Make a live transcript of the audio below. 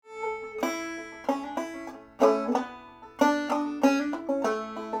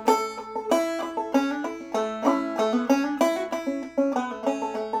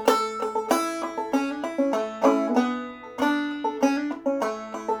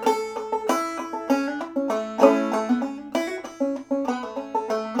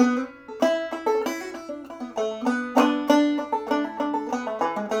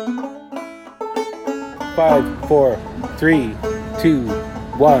5, 4, 3, 2,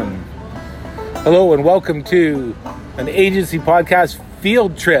 1. Hello and welcome to an agency podcast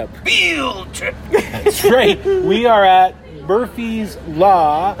field trip. Field trip. That's right. We are at Murphy's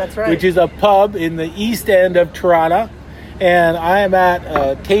Law, That's right. which is a pub in the east end of Toronto. And I am at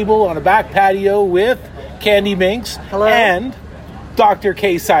a table on a back patio with Candy Minx Hello. and Dr.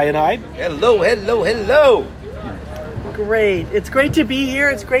 K Cyanide. Hello. Great. It's great to be here.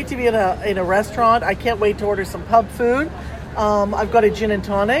 It's great to be in a restaurant. I can't wait to order some pub food. I've got a gin and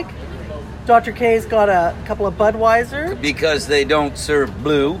tonic. Dr. K's got a couple of Budweiser. Because they don't serve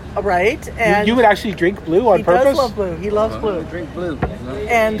blue. Right. And You would actually drink blue on he purpose? does love blue. He loves blue. Drink blue.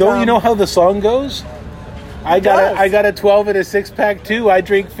 And Don't you know how the song goes? I does. got a 12 and a 6-pack too. I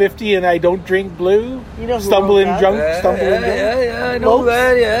drink 50 and I don't drink blue. You know who Stumbling wrote that? drunk, Yeah, stumbling drunk. I know Lopes?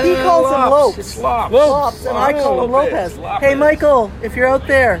 that, yeah. He calls them Lopes. It's Lopes. Lopes, and I call him Lopez. Hey, Michael, if you're out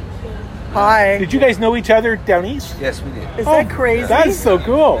there, hi. Did you guys know each other down east? Yes, we did. Is that crazy? That's so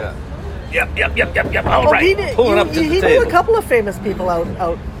cool. Yeah. Yep. All right. He Pulling up to the knew table. a couple of famous people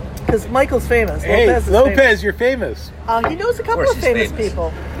out because Michael's famous. Hey, Lopez is Lopez, famous. you're famous. He knows a couple Of of course he's famous famous.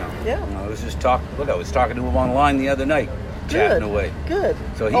 people. Yeah. I was just talking to him online the other night, chatting away. Good.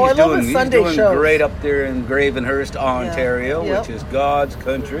 So he's I love his doing Sunday shows. great up there in Gravenhurst, Ontario, Yep. which is God's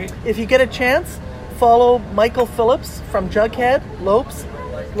country. If you get a chance, follow Michael Phillips from Jughead, Lopez.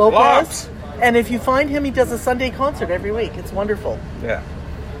 Lopes. And if you find him, he does a Sunday concert every week. It's wonderful. Yeah.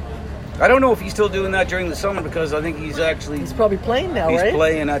 I don't know if he's still doing that during the summer because I think he's probably playing now, right?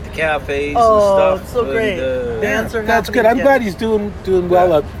 playing at the cafes Oh, and stuff. it's so great. And, Bands are That's happening good. I'm again. glad he's doing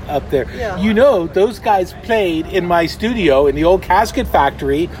well up there. Yeah. You know, those guys played in my studio in the old casket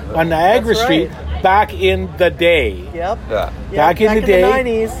factory on Niagara That's Street right. back in the day. Yep. Yeah. Yep, Back in the day.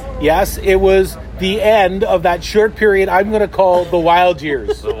 90s. Yes, it was the end of that short period I'm going to call the wild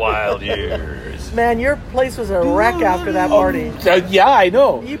years. The wild years. Man, your place was a wreck after that party. Yeah, I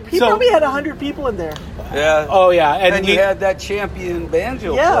know. He probably had 100 people in there. Yeah. Oh, yeah. And you had that champion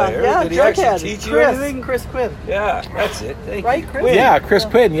banjo Yeah, player. yeah. Did he Jughead. actually teach you anything? Chris Quinn. Yeah, that's it. Thank Right, you. Chris? Quinn. Yeah, Chris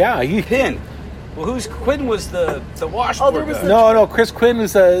Quinn, yeah. Quinn. Well, Quinn was the washboard there was guy. the- No, Chris Quinn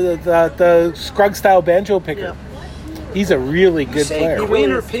was the Scruggs style banjo picker. Yeah. He's a really You good say player.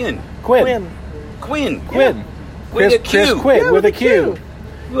 Quinn or Pin? Quinn. Quinn. Quinn. With a Q. Chris Quinn Yeah, with a Q.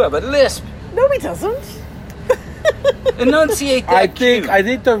 You have a lisp. No, he doesn't. Enunciate that I Q.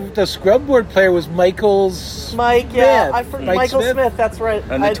 think the scrub board player was Michael's Mike, yeah. Smith. I forgot Mike Michael Smith. Smith, that's right.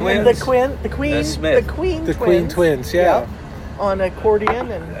 And the the twins? The Queen. Smith. The Queen The twins. Queen twins, yeah. On accordion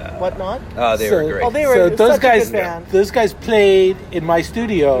and whatnot. Oh, they were great. Oh, they were So those such a guys, good band. those guys played in my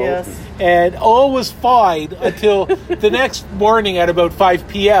studio, Yes. and all was fine until the next morning at about 5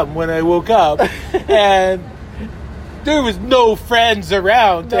 p.m. when I woke up, and there was no friends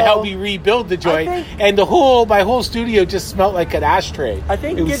around to No. help me rebuild the joint, think- and my whole studio just smelled like an ashtray. I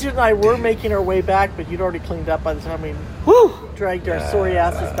think It was- Gidget and I were making our way back, but you'd already cleaned up by the time we Whew, dragged our sorry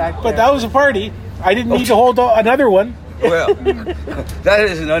asses back but there. that was a party. I didn't need to hold another one. Well, that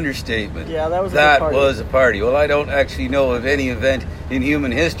is an understatement. Yeah, that was a good That party. was a party. Well, I don't actually know of any event in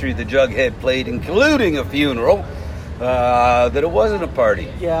human history the Jughead played, including a funeral, that it wasn't a party.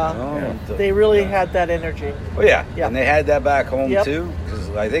 Yeah. Oh, They really had that energy. Oh, yeah. Yep. And they had that back home, Yep. too, because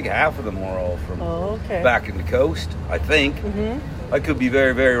I think half of them were all from Oh, okay. back in the coast, I think. Mm-hmm. I could be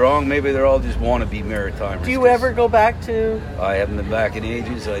very, very wrong. Maybe they're all just wannabe Maritimers. Do you ever go back to... I haven't been back in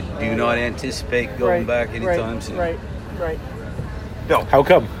ages. I do not anticipate going back anytime soon. Right. No. How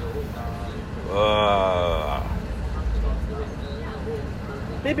come?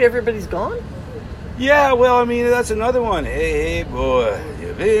 Maybe everybody's gone? Yeah, well, I mean, that's another one. Hey, boy,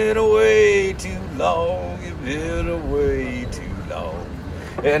 you've been away too long. You've been away too long.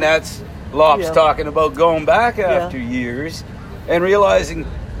 And that's Lops Yeah. talking about going back after years and realizing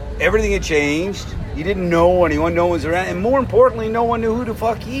everything had changed. He didn't know anyone, no one was around, and more importantly, no one knew who the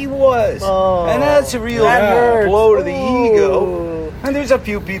fuck he was. Oh, and that's a real that hurts. blow to the Ooh. ego. And there's a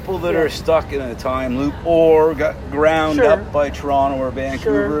few people that are stuck in a time loop or got ground Sure. up by Toronto or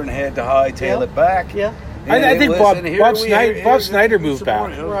Vancouver Sure. and had to hightail Yeah. it back. Yeah. I think Bob Bob Snyder moved back.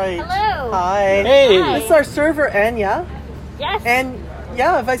 Right. Hello. Hi. Hey. Hi. This is our server, Anya. Yes. And,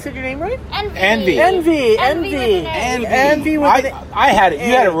 yeah, have I said your name right? Envy. Envy. Envy. Envy. Envy with an... I had it. You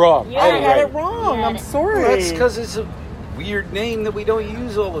had it wrong. You I had had right. it wrong. You had I'm it. sorry. Well, that's because it's a weird name that we don't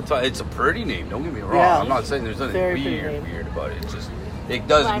use all the time. It's a pretty name, don't get me wrong. Yeah. I'm not saying there's anything Very pretty name. weird about it. It's just, it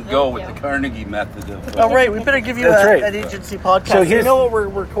doesn't Well, go thank with you. the Carnegie method of... All right, we better give you That's right. an agency podcast. So So here's- you know what we're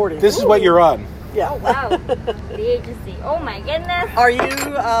recording. This is what you're on. Yeah. Oh, wow. The agency. Oh my goodness. Are you, Thanks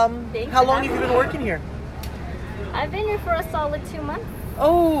how for long have you having been me. working here? I've been here for a solid 2 months.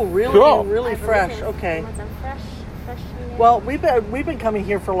 Oh, really? Cool. Really fresh. Okay. Want some fresh meat? Well, we've been coming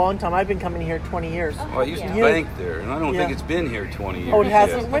here for a long time. I've been coming here 20 years. Oh. Well, I used to Yeah. bank there, and I don't think Yeah. it's been here 20 years. Oh, it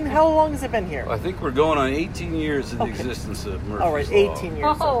hasn't. yet. How long has it been here? I think we're going on 18 years of the Okay. existence of Murphy's All right, Law. 18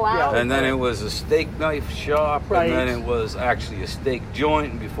 years. Oh, wow. And then it was a steak knife shop, Right. and then it was actually a steak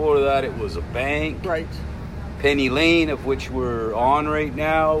joint, and before that it was a bank. Right. Penny Lane, of which we're on right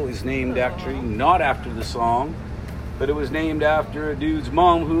now, is named actually not after the song, but it was named after a dude's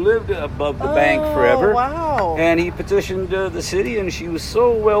mom who lived above the bank forever. Oh, wow. And he petitioned the city, and she was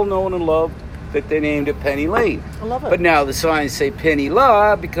so well known and loved that they named it Penny Lane. I love it. But now the signs say Penny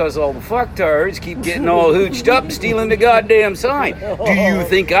La because all the fucktards keep getting all hooched up and stealing the goddamn sign. Do you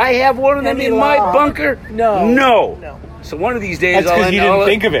think I have one of them Penny in my La. bunker? No. No. No. So one of these days That's 'cause you didn't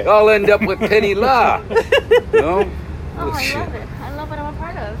think of it. I'll end up with Penny La. You know? Oh, I love it. I love what I'm a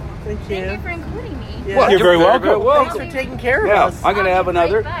part of. Thank Thank you you. for including me. Yeah. Well, You're very welcome. Thanks for taking care of Yeah, us. I'm going to have I'll be right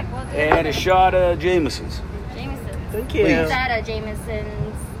another back. We'll do and a another. shot of Jameson's. Jameson. Thank you. Please. Is that a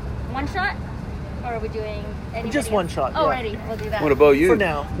Jameson's one shot? Or are we doing anybody Just else? one shot, Oh, yeah. ready. We'll do that. What about you? For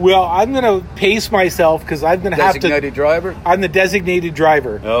now. Well, I'm going to pace myself because I'm going to have to. Designated driver? I'm the designated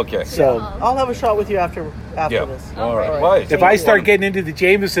driver. Okay. So I'll have a shot with you after Yeah. this. All right. All right. Why? if I start getting into the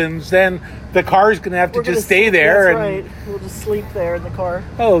Jamesons, then the car's going to have to We're gonna just stay sleep- there. That's And right. We'll just sleep there in the car.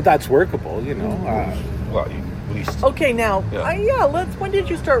 oh, that's workable, you know. Well, you, at least. Okay, now, Yeah. let's. When did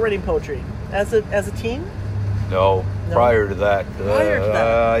you start writing poetry? As a teen? No, No? prior to that. Prior to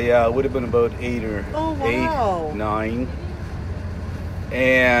that. Yeah, it would have been about 8 or Oh, wow. 8, 9.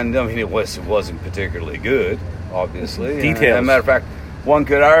 And I mean, it wasn't particularly good, obviously. Details. As a matter of fact, one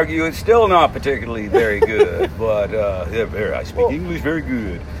could argue it's still not particularly very good, but I speak Well- English very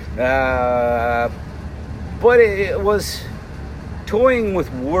good. But it was toying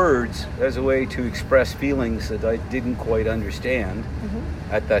with words as a way to express feelings that I didn't quite understand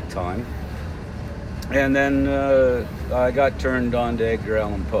at that time. And then I got turned on to Edgar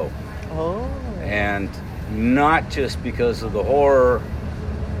Allan Poe. Oh. And not just because of the horror,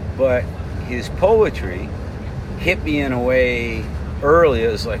 but his poetry hit me in a way early.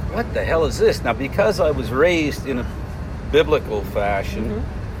 It was like, what the hell is this? Now, because I was raised in a biblical fashion,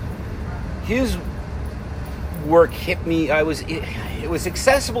 his work hit me. It was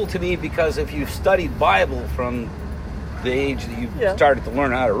accessible to me because if you studied Bible from the age that you Yeah. started to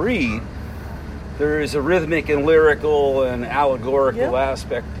learn how to read, there is a rhythmic and lyrical and allegorical Yeah.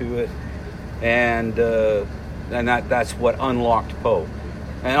 aspect to it, and that's what unlocked Poe.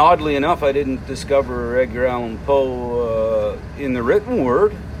 And oddly enough, I didn't discover Edgar Allan Poe in the written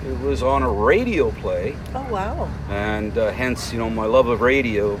word. It was on a radio play, Oh, wow. and hence, my love of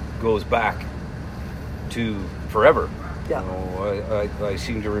radio goes back to forever. Yeah. I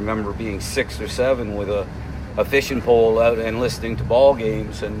seem to remember being 6 or 7 with a fishing pole out and listening to ball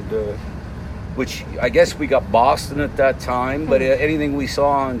games, and which I guess we got Boston at that time, but anything we saw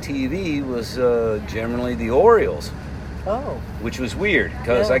on TV was generally the Orioles, Oh. which was weird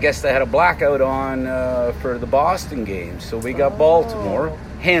because Yeah. I guess they had a blackout on for the Boston games, so we got Baltimore.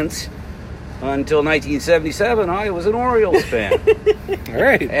 Hence, until 1977, I was an Orioles fan. All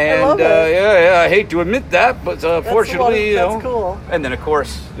right. And love it. I hate to admit that, but fortunately, that's cool. And then of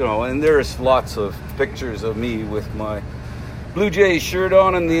course, and there's lots of pictures of me with my Blue Jays shirt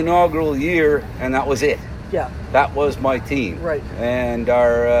on in the inaugural year, and that was it. Yeah. That was my team. Right. And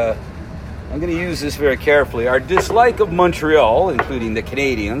our, I'm going to use this very carefully. Our dislike of Montreal, including the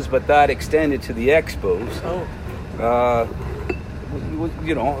Canadians, but that extended to the Expos. Oh.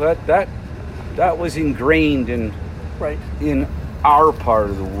 That was ingrained Right. in our part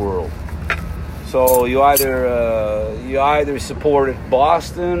of the world. So you either supported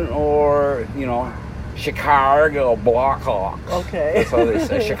Boston or Chicago Blackhawks. Okay. That's how they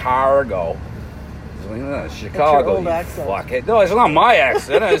say Chicago. Chicago. old You accent. fuckhead. No, it's not my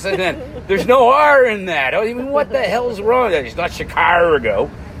accent. I said that there's no R in that. I mean, what the hell's wrong? It's not Chicago.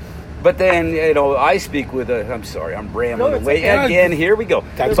 But then, I speak with I'm sorry, I'm rambling No, it's away okay. again. Here we go.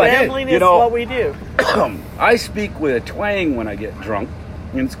 That's The But, rambling is what we do. I speak with a twang when I get drunk,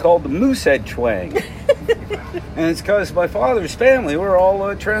 and it's called the Moosehead twang. And it's because my father's family were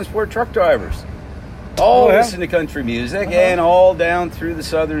all transport truck drivers. All Oh, yeah. listen to country music and all down through the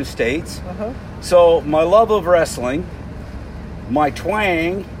southern states. Uh-huh. So my love of wrestling, my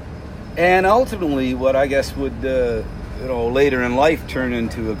twang, and ultimately what I guess would later in life turn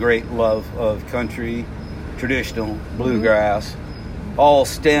into a great love of country, traditional, bluegrass, all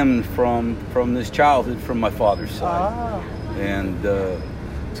stemmed from this childhood from my father's side. Ah. And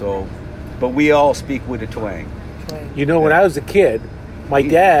but we all speak with a twang. You know, when I was a kid, my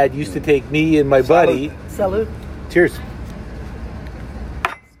dad used to take me and my buddy. Salute. Cheers.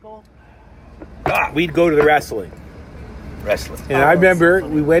 we'd go to the wrestling. Wrestling. And I remember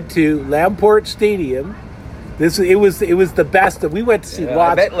we went to Lamport Stadium. It was the best. We went to see Yeah,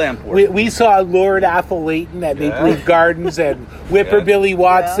 lots. I bet Lamport. We saw Lord Athellayton at Maple Leaf Gardens and Whipper Yeah. Billy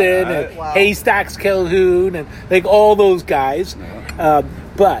Watson Yeah. and Wow. Haystacks Calhoun and like all those guys.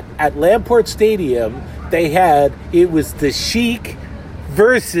 But at Lamport Stadium, it was the Sheik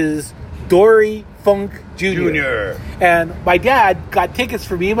versus Dory Funk Jr. And my dad got tickets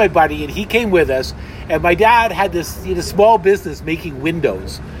for me and my buddy, and he came with us. And my dad had a small business making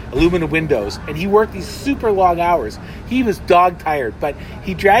windows, aluminum windows, and he worked these super long hours. He was dog tired, but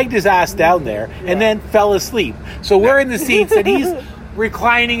he dragged his ass down there and then fell asleep. So we're in the seats, and he's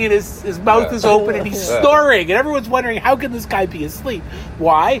reclining, and his mouth is open, and he's snoring, and everyone's wondering, how can this guy be asleep?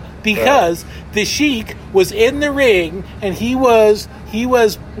 Why? Because the Sheik was in the ring, and he was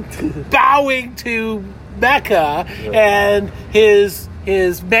bowing to Mecca, and his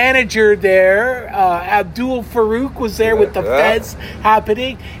manager there, Abdul Farouk, was there with the feds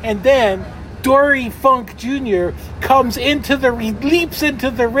happening, and then Dory Funk Jr. leaps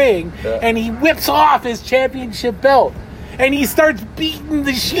into the ring, and he whips off his championship belt, and he starts beating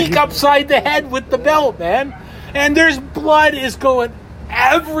the Sheik upside the head with the belt, man. And there's blood is going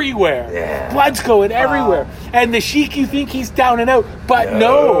everywhere. Yeah. Blood's going everywhere. And the Sheik, you think he's down and out, but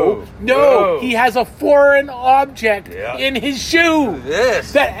no, he has a foreign object in his shoe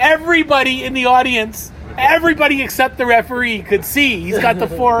that everybody in the audience, everybody except the referee, could see. He's got the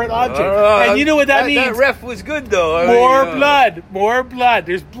foreign object. And you know what that means? That ref was good, though. More blood.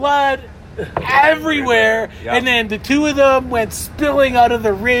 There's blood everywhere. And then the two of them went spilling out of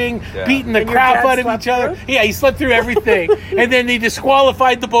the ring, beating the And your crap dad out of slept each other. through? Yeah, he slept through everything. And then they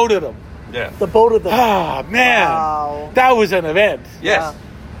disqualified the both of them. Yeah. The both of them. Ah, man. Wow. That was an event. Yes.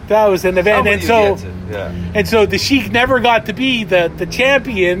 That was an event. Somebody And so gets it. Yeah. and so the Sheik never got to be the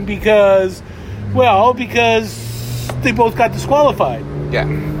champion because they both got disqualified. Yeah.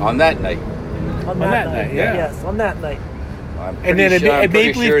 On that night. On that that night, night. yeah. Yes, on that night. I'm And then pretty at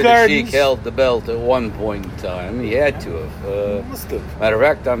Maple Leaf sure the Gardens- Sheik held the belt at one point in time. He had to have. Must have. Matter of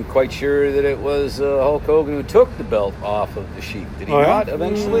fact, I'm quite sure that it was Hulk Hogan who took the belt off of the Sheik. Did he Oh, yeah? not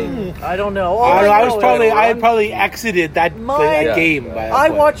eventually? I don't know. All I know is- had probably exited that My- game. By that I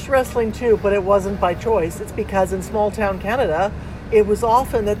point. watched wrestling too, but it wasn't by choice. It's because in small town Canada, it was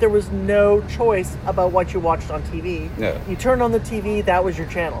often that there was no choice about what you watched on TV. Yeah. You turned on the TV, that was your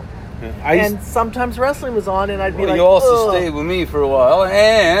channel. I used- And sometimes wrestling was on, and I'd be Well, like, you also "Ugh." stayed with me for a while,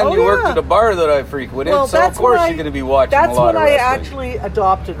 and Oh, you worked yeah. at a bar that I frequented, Well, so of that's course when you're going to be watching a That's lot when of I wrestling. actually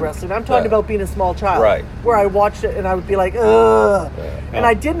adopted wrestling. I'm talking Yeah. about being a small child. Right. Where I watched it and I would be like, ugh. And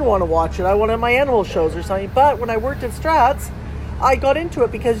I didn't want to watch it. I wanted my animal shows or something. But when I worked at Stratz, I got into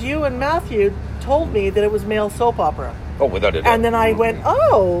it because you and Matthew told me that it was male soap opera. Oh, without a doubt. And then I went,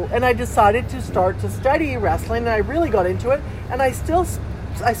 oh, and I decided to start to study wrestling, and I really got into it. And I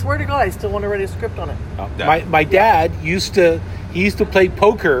swear to God, I still want to write a script on it. my dad used to play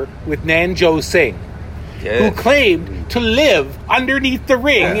poker with Nanjo Singh, who claimed to live underneath the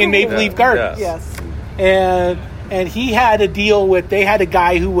ring in Maple Leaf Gardens. Yes. And he had a deal with, they had a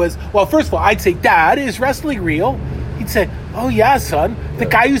guy who was, well, first of all, I'd say, Dad, is wrestling real? He'd say, oh yeah, son, the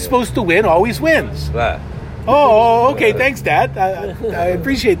guy who's supposed to win always wins. Oh, okay, thanks, Dad. I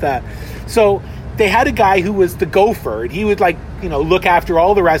appreciate that. So they had a guy who was the gopher, and he would look after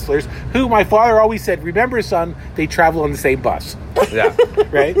all the wrestlers, who my father always said, remember, son, they travel on the same bus. Yeah.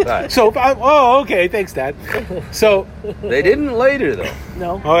 Right? Right. So, okay, thanks, Dad. So, They didn't later, though.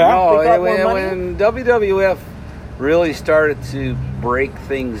 No. oh yeah? They got No, more money? when WWF really started to break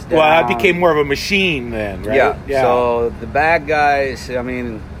things down. Well, that became more of a machine then, right? Yeah. So the bad guys, I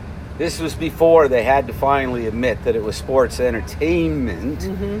mean, this was before they had to finally admit that it was sports entertainment,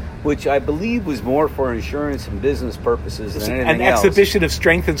 which I believe was more for insurance and business purposes than anything An else. exhibition of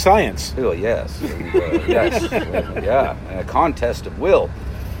strength and science. Oh, yes. And, yes. Yeah. And a contest of will.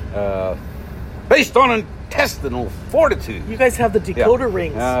 Based on intestinal fortitude. You guys have the Dakota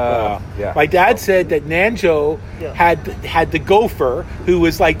rings. Yeah. My dad said that Nanjo Yeah. had the gopher, who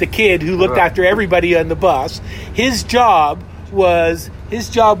was like the kid who looked after everybody on the bus. His job was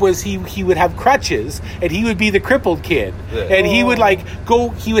he would have crutches, and he would be the crippled kid. Yeah. And he would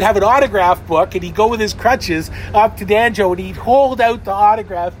he would have an autograph book, and he'd go with his crutches up to Nanjo, and he'd hold out the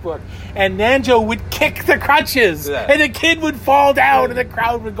autograph book, and Nanjo would kick the crutches, Yeah. and the kid would fall down, and the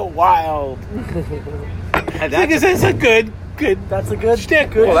crowd would go wild. And I guess that's a good That's a good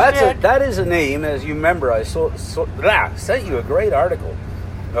shtick. Good Well, shtick. that is a name, as you remember. I sent you a great article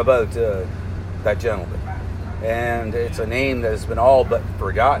about that gentleman, and it's a name that has been all but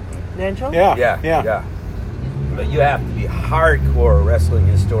forgotten. Nanjo? Yeah. Yeah. But you have to be hardcore wrestling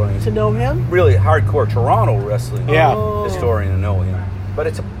historian. To know him? Really hardcore Toronto wrestling Yeah. historian to know him. But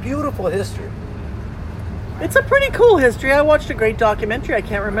it's a beautiful history. It's a pretty cool history. I watched a great documentary. I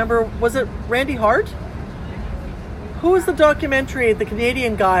can't remember. Was it Randy Hart? Who was the documentary? The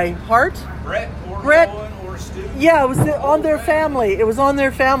Canadian guy, Hart? Brett. Owen or Stu. Yeah, it was on their family. It was on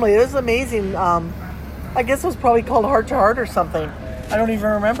their family. It was amazing. I guess it was probably called Heart to Heart or something. I don't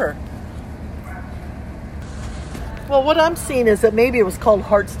even remember. Well, what I'm seeing is that maybe it was called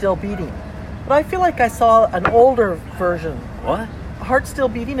Heart Still Beating. But I feel like I saw an older version. What? Heart Still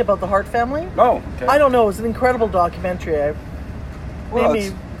Beating about the Hart family? Oh, okay. I don't know. It was an incredible documentary. Well,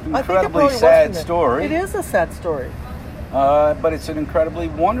 it's an incredibly sad story. It is a sad story. But it's an incredibly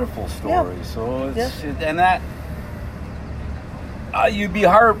wonderful story. Yeah. So it's and that you'd be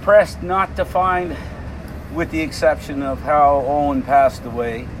hard pressed not to find, with the exception of how Owen passed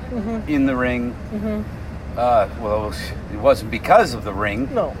away in the ring. Well, it wasn't because of the ring.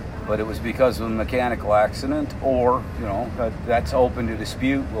 No. But it was because of a mechanical accident, or that's open to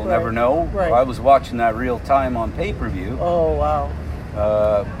dispute. We'll never know. Right. I was watching that real time on pay-per-view. Oh wow.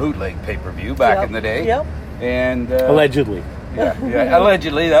 Bootleg pay-per-view back in the day. Yep. And Allegedly. yeah,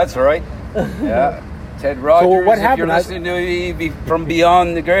 allegedly, that's right. Yeah, Ted Rogers. So what if happened? you're listening to me from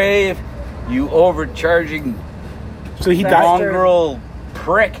beyond the grave, you overcharging So he died. mongrel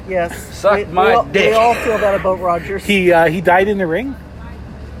prick. Yes. Suck my dick. We all feel that about Rogers. He died in the ring.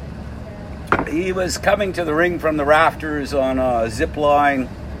 He was coming to the ring from the rafters on a zip line.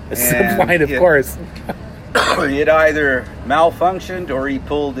 A zip line, of course. He had either malfunctioned or he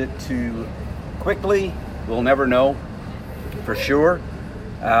pulled it too quickly. We'll never know for sure.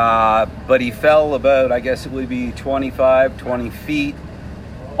 But he fell about, I guess it would be 20 feet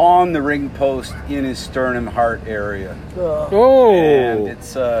on the ring post in his sternum heart area. Ugh. Oh. And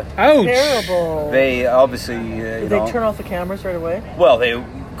it's Ouch. Terrible. they obviously Did they turn off the cameras right away? well, they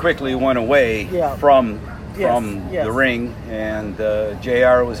quickly went away from Yes. the ring, and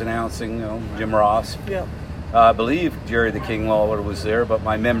JR was announcing, Jim Ross. Yeah. I believe Jerry the King Lawler was there, but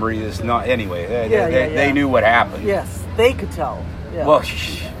my memory is not. Anyway, they knew what happened. Yes, they could tell. Yeah. Well,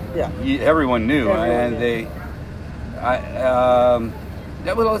 everyone knew, Everyone knew.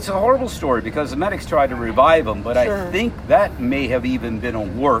 it's a horrible story because the medics tried to revive him, but Sure. I think that may have even been a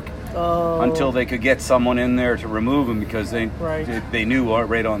work until they could get someone in there to remove him because they knew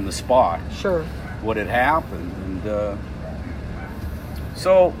right on the spot Sure. what had happened. And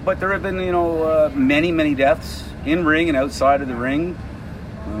but there have been many deaths in ring and outside of the ring.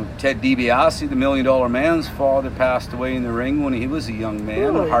 Ted DiBiase, the $1 Million Man's father, passed away in the ring when he was a young man,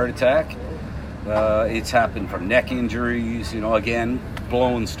 Really? a heart attack. It's happened from neck injuries, again,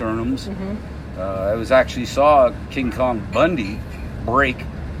 blown sternums. I actually saw King Kong Bundy break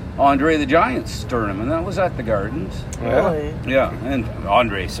Andre the Giant's sternum, and that was at the Gardens. Really? Yeah, and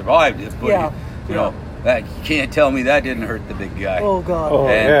Andre survived it, but that you can't tell me that didn't hurt the big guy. Oh God. Oh.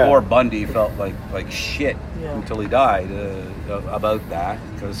 And yeah. poor Bundy felt like shit Yeah. until he died about that,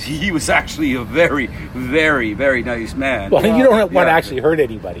 because he was actually a very, very, very nice man. Well, you don't want to Yeah. actually hurt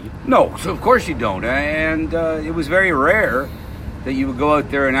anybody. No, so of course you don't. And it was very rare that you would go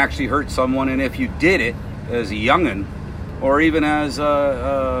out there and actually hurt someone. And if you did it as a young'un, or even as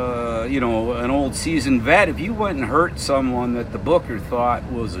an old seasoned vet, if you went and hurt someone that the booker thought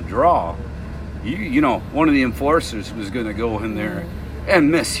was a draw, one of the enforcers was going to go in there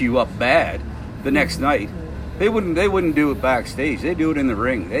and mess you up bad the next night. They wouldn't do it backstage. They'd do it in the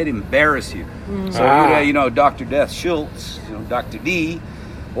ring. They'd embarrass you. So Dr. Death Schultz, Dr. D,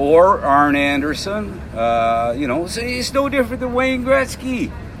 or Arn Anderson, so it's no different than Wayne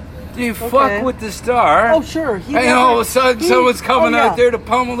Gretzky. You fuck with the star. Oh, sure. And all of a sudden, someone's coming out there to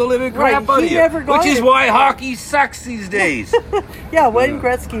pummel the living crap out of you. Which is why hockey sucks these days. Yeah, Wayne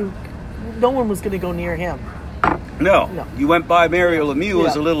Gretzky, no one was going to go near him. No. You went by Mario Lemieux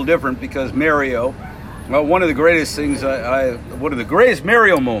is Yeah. a little different because Mario, one of the greatest things, one of the greatest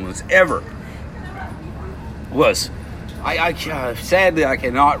Mario moments ever was, sadly I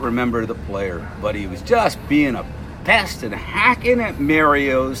cannot remember the player, but he was just being a pest and hacking at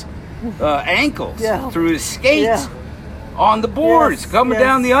Mario's ankles through his skates on the boards, coming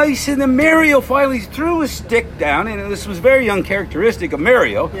down the ice, and then Mario finally threw his stick down, and this was very uncharacteristic of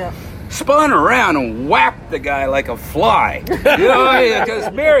Mario. Yeah. Spun around and whacked the guy like a fly.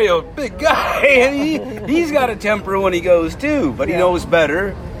 Because Mario, big guy, and he's got a temper when he goes too, but he knows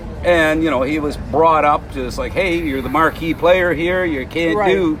better. And, he was brought up just like, hey, you're the marquee player here, you can't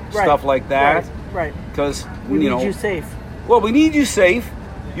do stuff like that. Right. Because, We need you safe. Well, we need you safe.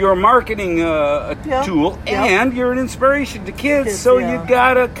 You're a marketing tool, and you're an inspiration to kids, so you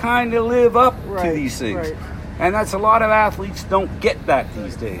gotta kind of live up to these things. Right. And that's a lot of athletes don't get that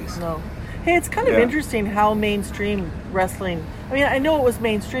these days. No. Hey, it's kind of Yeah. interesting how mainstream wrestling. I mean, I know it was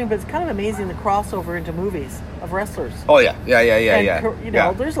mainstream, but it's kind of amazing the crossover into movies of wrestlers. Oh yeah. And, you know,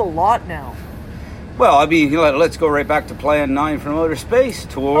 Yeah. there's a lot now. Well, I mean, let's go right back to Plan 9 from Outer Space.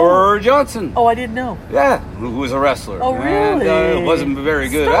 Tor Johnson. Oh, I didn't know. Yeah, who was a wrestler. Oh, And, really? wasn't a very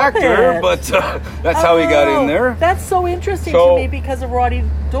good Stop actor, it. but that's how he got in there. That's so interesting So- to me because of Roddy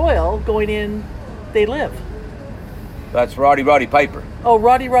Doyle going in They Live. That's Roddy Piper. Oh,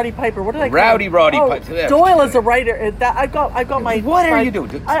 Roddy Piper. What did I call Rowdy him? Roddy oh, Piper. Yeah. Doyle is a writer. I've got my. What are my- you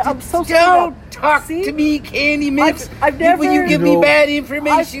doing? I'm so sorry. Don't talk See? to me, Candy Mix. I've never. When you give me bad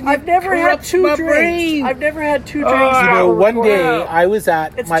information, I've never it had corrupts 2 my drinks. brain. I've never had 2 Oh, drinks. You while know, we're one recording. day I was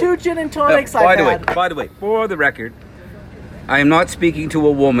at It's my 2 gin and tonics I've by had. the way, for the record, I am not speaking to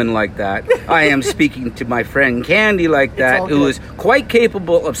a woman like that. I am speaking to my friend Candy like that, all who good. is quite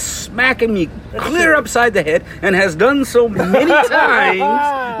capable of smacking me clear true. upside the head and has done so many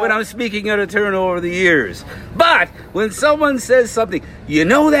times when I'm speaking out of turn over the years. But when someone says something, you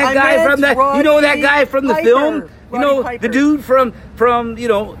know that I guy meant from that, you know that guy from the Roddy film, Piper. you know Roddy the Piper. dude from you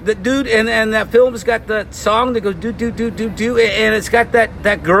know the dude and that film's got that song that goes do do do do do and it's got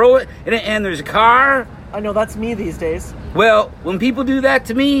that girl in it and there's a car. I know that's me these days. Well, when people do that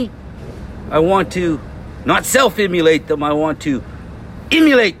to me, I want to not self-emulate them. I want to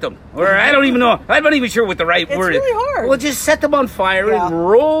emulate them. Or I don't even know. I'm not even sure what the right It's word is. really hard. Well, just set them on fire Yeah. and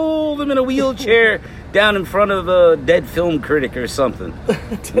roll them in a wheelchair down in front of a dead film critic or something.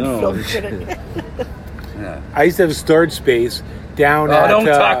 No. Film critic. I used to have a storage space down Oh, at. don't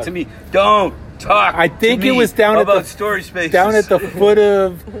talk to me. Don't talk. I think to it me was down at about the storage spaces. down at the foot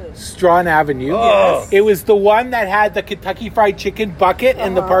of Strawn Avenue. Oh. It was the one that had the Kentucky Fried Chicken bucket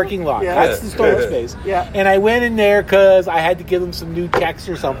in the parking lot. Yeah. That's the storage space. Yeah. And I went in there because I had to give them some new checks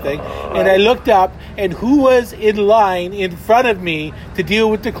or something. And I looked up, and who was in line in front of me to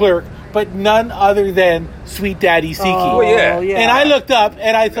deal with the clerk? But none other than Sweet Daddy Siki. Oh, yeah. And I looked up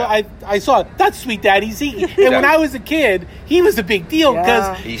and I thought I saw that's Sweet Daddy Zeke. And when I was a kid, he was a big deal Yeah.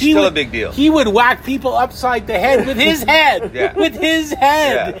 because He's he still would, a big deal. He would whack people upside the head with his head. Yeah. With his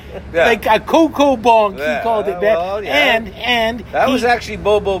head. Yeah. Yeah. Like a cocoa bonk, Yeah. he called it. Well, yeah. And That he, was actually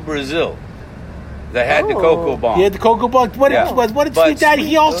Bobo Brazil that had the Oh. cocoa bomb. he had the cocoa bonk. What Yeah. did But Sweet Daddy?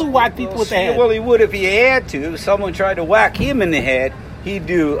 He also whacked people with the head. Well, he would if he had to. If someone tried to whack him in the head, he'd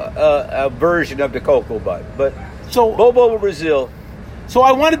do a version of the cocoa butt. But So Bobo Brazil. So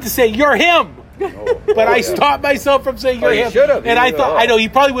I wanted to say you're him. But I stopped myself from saying you're Oh, you him. should've. And You I would've. thought, I know, he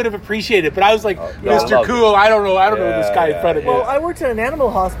probably would have appreciated it, but I was like, no, I Mr. loved Cool, it. I don't know this guy in Yeah, front of me. Well, I worked at an animal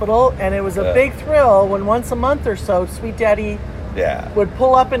hospital, and it was a Yeah. big thrill when once a month or so, Sweet Daddy Yeah. would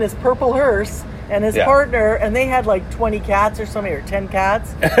pull up in his purple hearse and his Yeah. partner, and they had like 20 cats or something, or 10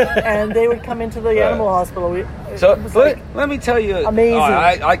 cats, and they would come into the animal hospital. So It was like, let me tell you, amazing.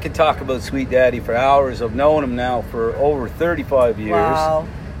 I could talk about Sweet Daddy for hours. I've known him now for over 35 years. Wow.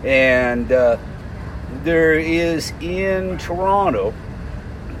 And there is in Toronto,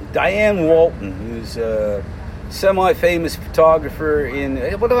 Diane Walton, who's a semi-famous photographer in,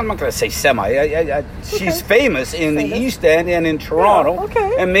 well, I'm not going to say semi, she's famous in the East End and in Toronto, Yeah,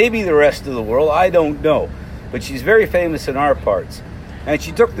 okay. and maybe the rest of the world, I don't know. But she's very famous in our parts. And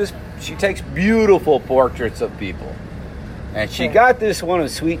she takes beautiful portraits of people. And she got this one of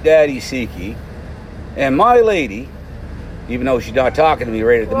Sweet Daddy Siki, and my lady, even though she's not talking to me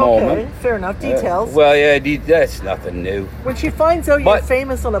right at the moment. fair enough. Details. Well, yeah, that's nothing new. When she finds out you're But-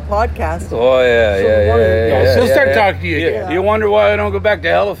 famous on a podcast, Oh, yeah, So yeah, what yeah, is- yeah, Yeah, she'll yeah, start yeah. talking to you Yeah. again. You wonder why I don't go back to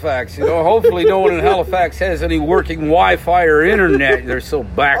Halifax. You know, hopefully no one in Halifax has any working Wi-Fi or internet. They're so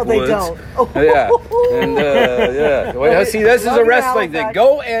backwoods. don't. Yeah, and yeah. Well, see, this is Love a you, wrestling thing. Halifax.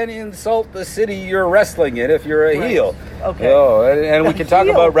 Go and insult the city you're wrestling in if you're a Right. heel. Okay. Oh, and we can talk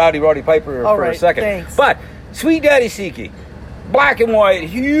Heel. about Roddy Piper All for a right, second. thanks. But Sweet Daddy Siki. Black and white,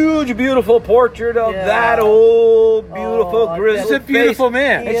 huge, beautiful portrait of Yeah. that old, beautiful, Oh, grizzled He's a beautiful face.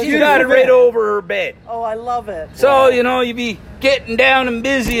 man. He And is she's a got it beautiful right man. over her bed. oh, I love it. So, you know, you be getting down and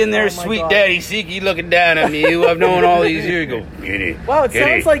busy in there, Oh, my Sweet God. Daddy Siki looking down at me, who I've known all these years. Go, Kitty. Wow, it Kitty,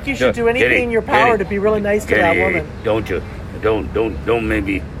 sounds like you should do anything Kitty, in your power Kitty, to be really nice to that Kitty, woman. Don't you?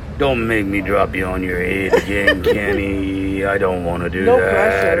 Don't make me drop you on your head again, Kenny. I don't want to do No that.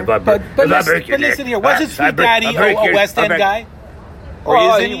 pressure. If I But if I break your listen neck, here, wasn't I Sweet break- Daddy I break a your- West I End break- guy? Or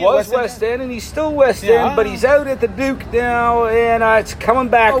Well, isn't he was West End, and he's still West End, but he's out at the Duke now, and it's coming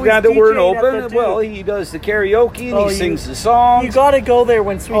back now that we're DJing at the open. Duke. Well, he does the karaoke, and Oh, he sings the songs. You got to go there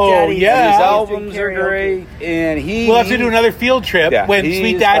when Sweet Daddy. yeah. His is albums doing are karaoke. great, and he... We'll have to do another field trip Yeah, when he's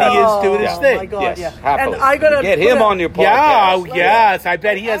Sweet Daddy is doing his Oh thing. my God, Yes, yeah. happily. And I gotta Get put him a- on your podcast. Yeah, Like yes. I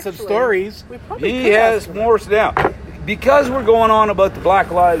bet he has some Actually, stories. we probably He could has ask him. more now. Because we're going on about the Black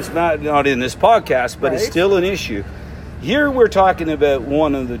Lives Matter, not in this podcast, but it's Right. still an issue. Here we're talking about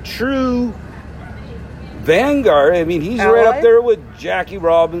one of the true vanguard. I mean, he's right Ally? up there with Jackie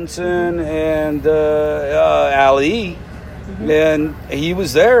Robinson and Ali. And he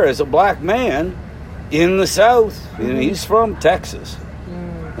was there as a black man in the South. And he's from Texas.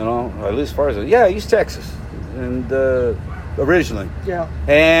 You know, at least as far as... Yeah, he's Texas. And originally. Yeah.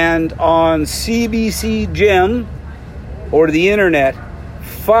 And on CBC Gem or the internet,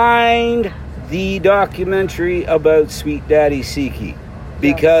 find the documentary about Sweet Daddy Siki,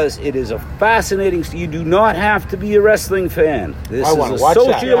 because it is a fascinating... You do not have to be a wrestling fan. This I is wanna a watch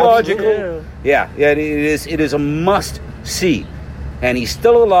that. sociological... Absolutely. Yeah, it is a must see. And he's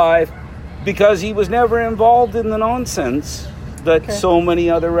still alive because he was never involved in the nonsense that so many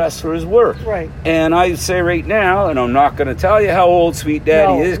other wrestlers were. Right. And I say right now, and I'm not going to tell you how old Sweet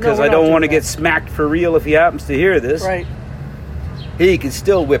Daddy No, is, because no, I we're not don't want to doing get that. smacked for real if he happens to hear this. Right. He can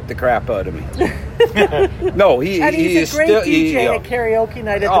still whip the crap out of me. No, he And he he's is a great still... DJ at karaoke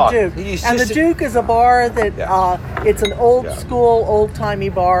night at Oh, the Duke. he's And the just- Duke is a bar that it's an old Yeah. school, old timey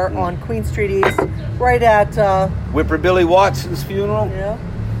bar on Queen Street East, right at Whipper Billy Watson's funeral. yeah.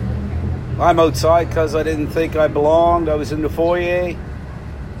 I'm outside because I didn't think I belonged. I was in the foyer.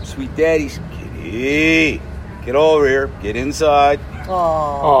 Sweet Daddy's, Kitty, get over here, get inside.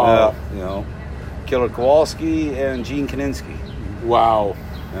 Oh. You know, Killer Kowalski and Gene Kaninsky. Wow.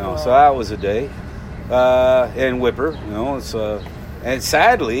 You know, so that was a day. And Whipper, you know, and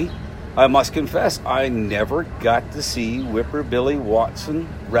sadly, I must confess, I never got to see Whipper Billy Watson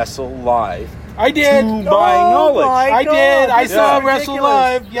wrestle live. I did. To my knowledge. I did. I saw him wrestle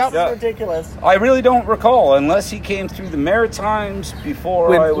live. Yep. This is ridiculous. I really don't recall, unless he came through the Maritimes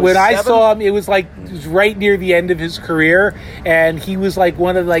before I was When I 7. saw him, it was right near the end of his career, and he was like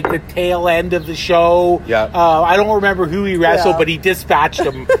one of the tail end of the show. Yeah. I don't remember who he wrestled, Yeah. but he dispatched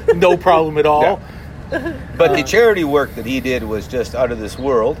him, no problem at all. But the charity work that he did was just out of this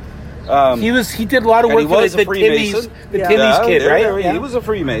world. He did a lot of And work he for was the a Freemason. Timmy's, the Yeah. Timmy's kid, right? He was a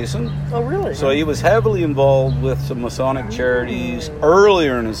Freemason. Oh, really? So he was heavily involved with some Masonic charities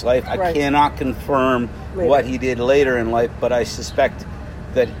earlier in his life. I Right. cannot confirm Later. what he did later in life, but I suspect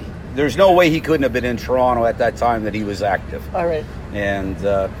that there's no way he couldn't have been in Toronto at that time that he was active. All right. And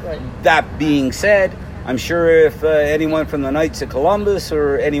Right. that being said, I'm sure if anyone from the Knights of Columbus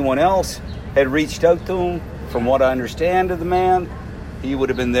or anyone else had reached out to him, from what I understand of the man, he would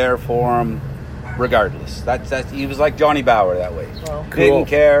have been there for him regardless. That's he was like Johnny Bauer that way. Wow. Cool. Didn't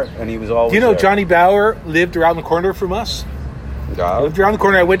care, and he was always Do you know there. Johnny Bauer lived around the corner from us? Yeah. Lived around the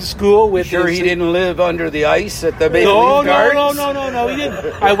corner. I went to school with. Sure he didn't live under the ice at the Maple No, Leaf no, Gardens? no, he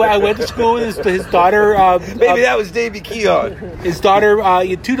didn't. I went to school with his daughter. Maybe that was Davy Keon. His daughter,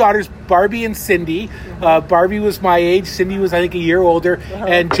 he had two daughters, Barbie and Cindy. Barbie was my age. Cindy was, I think, a year older.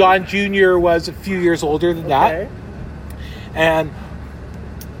 And John Jr. was a few years older than that. Okay. And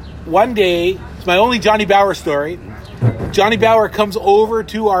one day, it's my only Johnny Bauer story. Johnny Bauer comes over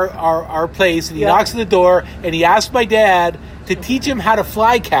to our place, and he knocks on the door, and he asks my dad to teach him how to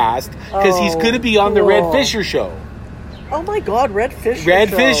fly cast because he's going to be on the Red cool. Fisher show. Oh my God, Red Fisher.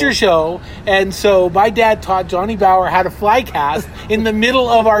 Fisher show. And so my dad taught Johnny Bauer how to fly cast in the middle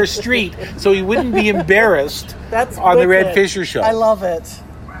of our street so he wouldn't be embarrassed That's on the Red wicked. Fisher show. I love it.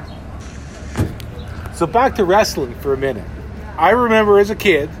 So back to wrestling for a minute. I remember as a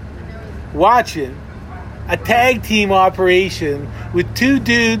kid watching a tag team operation with two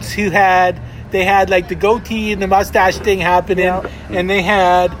dudes who had like the goatee and the mustache thing happening, Yeah. and they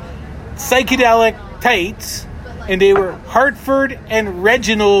had psychedelic tights, and they were Hartford and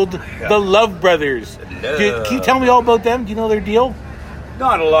Reginald, the Love Brothers. Can you tell me all about them? Do you know their deal?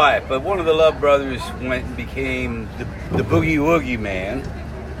 Not a lot, but one of the Love Brothers went and became the Boogie Woogie Man.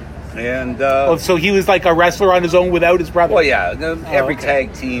 And, So he was like a wrestler on his own without his brother. well, yeah, every okay.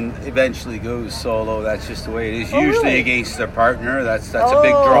 tag team eventually goes solo. That's just the way it is. Oh, Usually really? against their partner. That's a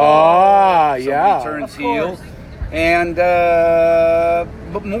big draw. Ah, Somebody yeah. turns Of heel. course. And,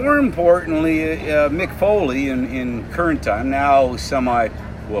 but more importantly, Mick Foley in current time, now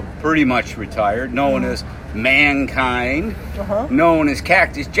pretty much retired, known as Mankind, known as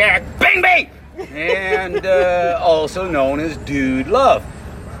Cactus Jack, Bang Bang, and also known as Dude Love.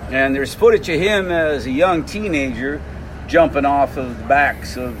 And there's footage of him as a young teenager jumping off of the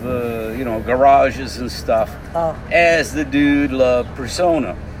backs of garages and stuff, as the dude loved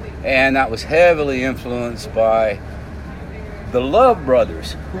Persona. And that was heavily influenced by the Love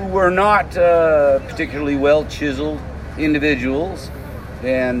Brothers, who were not particularly well-chiseled individuals.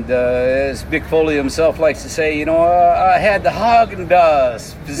 And as Mick Foley himself likes to say, I had the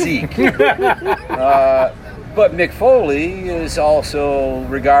Haagen-Dazs physique. But Mick Foley is also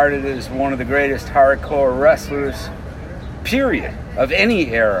regarded as one of the greatest hardcore wrestlers, period, of any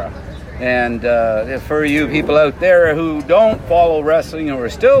era. And for you people out there who don't follow wrestling or are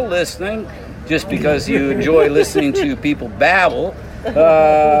still listening, just because you enjoy listening to people babble,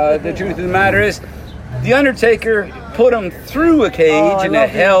 the truth of the matter is, The Undertaker put him through a cage in a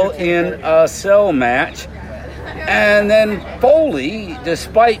Hell in a Cell match. And then Foley,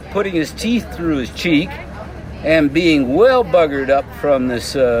 despite putting his teeth through his cheek and being well buggered up from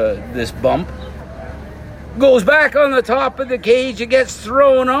this bump, goes back on the top of the cage and gets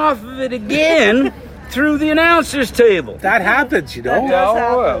thrown off of it again through the announcer's table. That happens, That does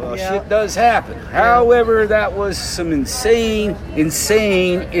happen, yeah. Shit does happen. However, that was some insane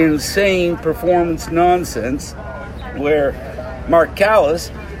performance nonsense where Mark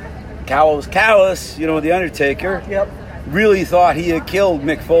Callis, The Undertaker, really thought he had killed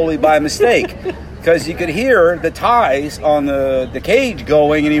Mick Foley by mistake. Because you could hear the ties on the cage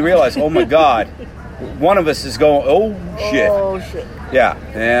going, and he realized, oh my God, one of us is going, oh shit. Oh shit. Yeah,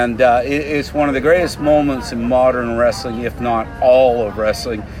 and it's one of the greatest moments in modern wrestling, if not all of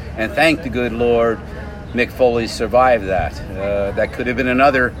wrestling. And thank the good Lord, Mick Foley survived that. That could have been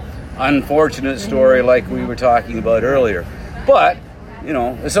another unfortunate story like we were talking about earlier. But,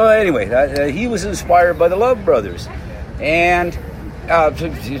 so anyway, he was inspired by the Love Brothers. And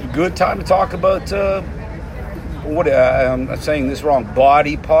it's a good time to talk about, I'm saying this wrong,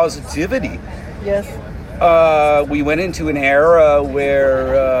 body positivity. Yes. We went into an era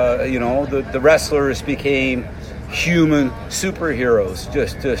where, the wrestlers became human superheroes,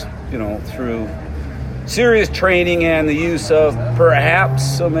 just through serious training and the use of perhaps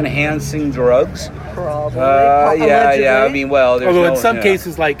some enhancing drugs. Probably. I mean, well, there's although in some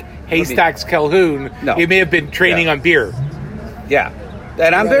cases, like Haystacks Calhoun, it may have been training on beer. Yeah.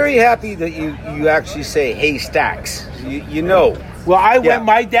 And I'm very happy that you actually say Haystacks. Well, I went.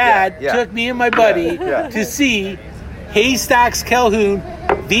 My dad took me and my buddy to see Haystacks Calhoun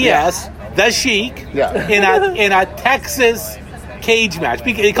vs. The Sheik in a Texas cage match.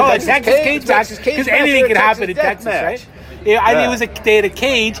 They call it Texas cage match because anything can happen in Texas, right? They had a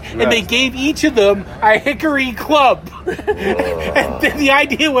cage, and they gave each of them a hickory club. And then the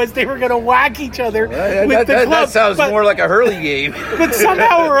idea was they were going to whack each other with the club. That sounds more like a hurley game. But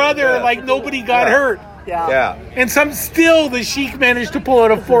somehow or other, nobody got hurt. Yeah. And the Sheik managed to pull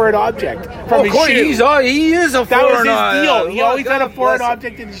out a foreign object from his shoe. He is a foreign object. That was his deal. He always had a foreign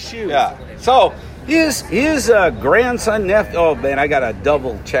object in his shoe. Yeah. So his grandson, nephew. Oh man, I gotta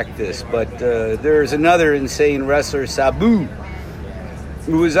double check this. But there's another insane wrestler, Sabu,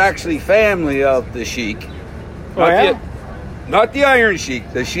 who was actually family of the Sheik. Not the Iron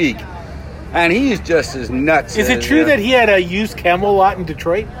Sheik, the Sheik. And he's just as nuts. Is it true that he had a used camel lot in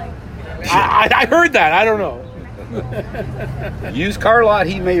Detroit? I heard that. I don't know. Used car lot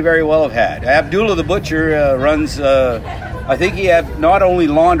he may very well have had. Abdullah the Butcher runs, I think he had not only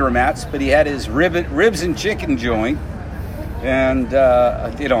laundromats, but he had his ribs and chicken joint. And,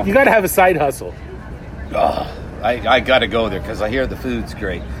 You got to have a side hustle. Oh, I got to go there because I hear the food's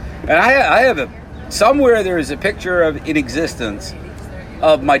great. And I have somewhere there is a picture in existence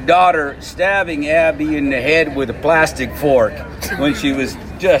of my daughter stabbing Abby in the head with a plastic fork when she was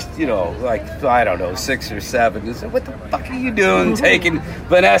just, 6 or 7. I said, what the fuck are you doing taking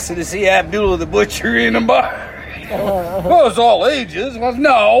Vanessa to see Abdullah the Butcher in a bar? Well, it's all ages. Well,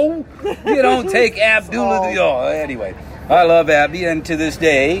 no, you don't take Abdullah. Anyway, I love Abby, and to this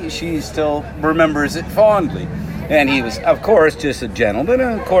day, she still remembers it fondly. And he was, of course, just a gentleman.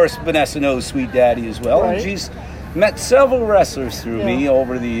 And, of course, Vanessa knows Sweet Daddy as well. Right. And she's met several wrestlers through me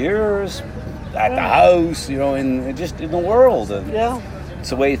over the years at the house, in the world. And it's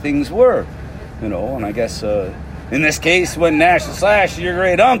the way things were, and I guess in this case, when Nash and Slash, your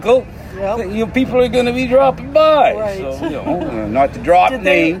great uncle, people are going to be dropping by. Right. So, not to drop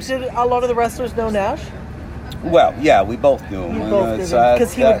names. Did a lot of the wrestlers know Nash? Well, yeah, we both knew him.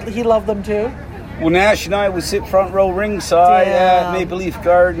 Because he loved them too? Well, Nash and I would sit front row ringside at Maple Leaf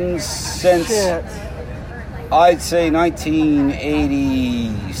Gardens since... I'd say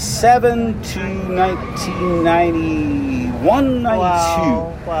 1986 1987 to 1991,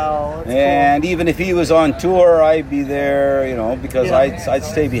 92. Wow. That's And even if he was on tour, I'd be there, because Yeah. I'd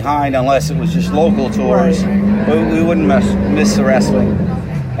stay behind unless it was just local tours. We wouldn't miss the wrestling.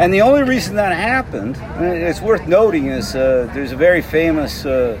 And the only reason that happened, and it's worth noting, is there's a very famous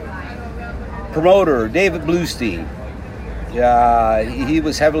promoter, David Bluestein. He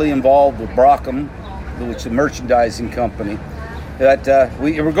was heavily involved with Brockham, which is a merchandising company. That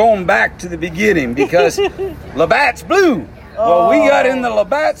we were going back to the beginning because Labatt's Blue. Well, we got in the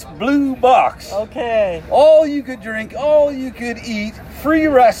Labatt's Blue box. Okay. All you could drink, all you could eat, free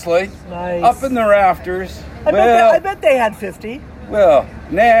wrestling, Nice. up in the rafters. I bet they had 50. Well,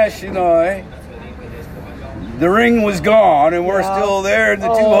 Nash and I, the ring was gone, and we're Yeah. still there. And the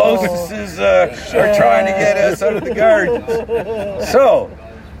two Oh. hostesses are trying to get us out of the gardens. So,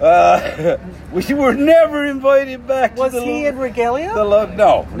 we were never invited back Was to the. he in regalia?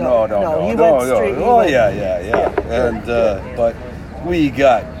 No. He went straight- he Oh went- yeah. And but we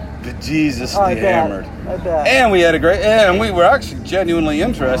got bejesusly I bet. hammered. I bet. And we had and we were actually genuinely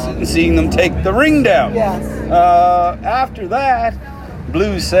interested in seeing them take the ring down. Yes. After that,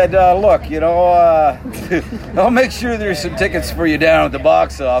 Blue said, look, I'll make sure there's some tickets for you down at the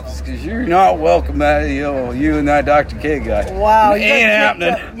box office because you're not welcome, you and that Dr. K guy. Wow. Ain't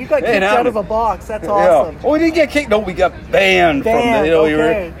happening. You got Ain't kicked out of happening. a box. That's awesome. Yeah. Oh, we didn't get kicked. No, we got banned from Banned, the. We were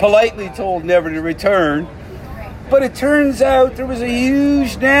okay. politely told never to return. But it turns out there was a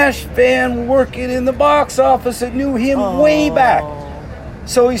huge Nash fan working in the box office that knew him way back.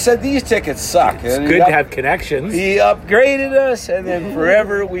 So he said, these tickets suck. It's good to have connections. He upgraded us, and then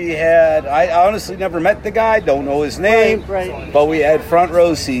forever we had. I honestly never met the guy, don't know his name, Right. but we had front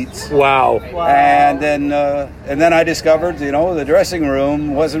row seats. Wow. Wow. And then I discovered, the dressing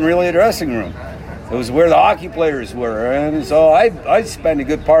room wasn't really a dressing room. It was where the hockey players were, and so I spent a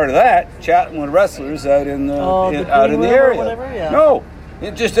good part of that chatting with wrestlers out in the out the in green the room or area. whatever, yeah. No,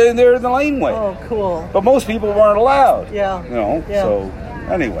 just in there in the laneway. Oh, cool. But most people weren't allowed. Yeah. Yeah. So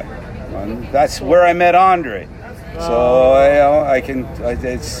anyway, that's where I met Andre. So I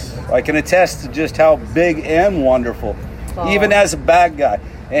can attest to just how big and wonderful, even as a bad guy.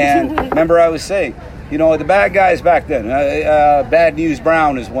 And remember, I was saying, the bad guys back then. Bad News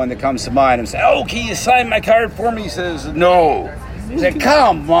Brown is one that comes to mind. And say, "Oh, can you sign my card for me?" He says, "No." I said,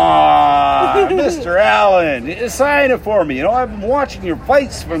 "Come on, Mr. Allen, sign it for me. I've been watching your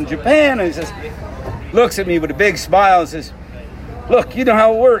fights from Japan." And he says, looks at me with a big smile and says, "Look, you know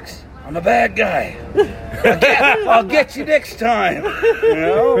how it works. I'm a bad guy. I'll get you next time."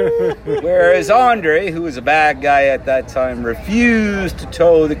 Whereas Andre, who was a bad guy at that time, refused to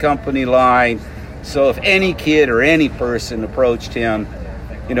toe the company line. So if any kid or any person approached him,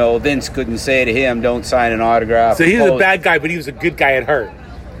 Vince couldn't say to him, "Don't sign an autograph." So he was a bad guy, but he was a good guy at heart.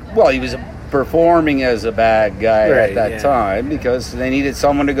 Well, he was performing as a bad guy Right, at that yeah. time because they needed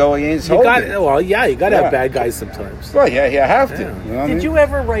someone to go against You Hogan. got to Yeah. have bad guys sometimes. Well, yeah, you have to. Yeah. You know what I Did mean? you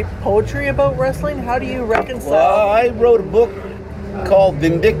ever write poetry about wrestling? How do you reconcile? Well, I wrote a book called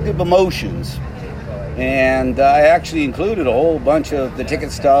Vindictive Emotions, and I actually included a whole bunch of the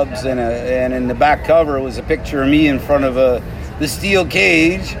ticket stubs, and in the back cover was a picture of me in front of the steel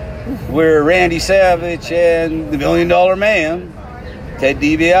cage where Randy Savage and the $1 Million Man, Ted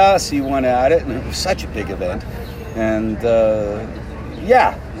DiBiase, went at it, and it was such a big event. And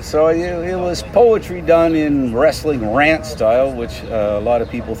so it was poetry done in wrestling rant style, which a lot of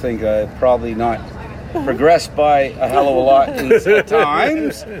people think I've probably not progressed by a hell of a lot in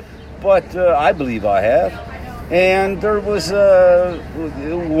times, but I believe I have. And there was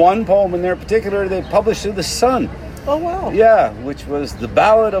one poem in there in particular they published in The Sun. Oh, wow. Yeah, which was The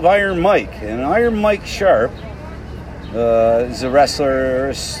Ballad of Iron Mike. And Iron Mike Sharp is a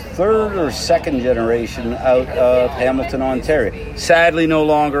wrestler's third or second generation out of Hamilton, Ontario. Sadly, no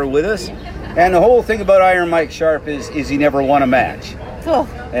longer with us. And the whole thing about Iron Mike Sharp is he never won a match. Oh,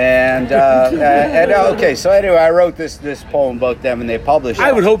 And okay, so anyway, I wrote this poem about them, and they published it.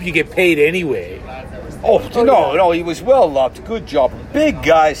 I would hope you get paid anyway. No, he was well loved. Good job. Big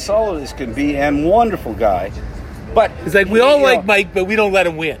guy, solid as can be, and wonderful guy. But It's like we all you like know, Mike, but we don't let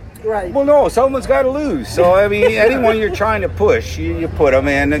him win. right. Well, no, someone's got to lose. So I mean, anyone you're trying to push, you put them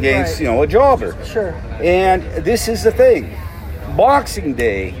in against Right. a jobber. Sure. And this is the thing: Boxing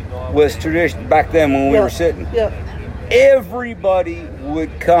Day was tradition back then when we were sitting. Yeah. Everybody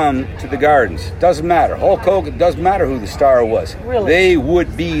would come to the Gardens. Doesn't matter. Hulk Hogan, doesn't matter who the star was. Really? They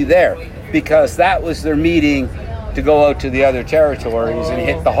would be there because that was their meeting to go out to the other territories and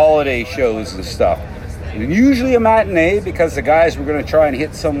hit the holiday shows and stuff. Usually a matinee because the guys were going to try and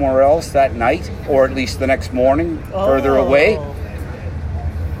hit somewhere else that night or at least the next morning further away.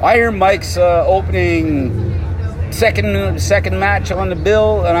 Iron Mike's opening second match on the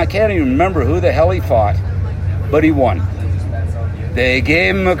bill, and I can't even remember who the hell he fought, but he won. They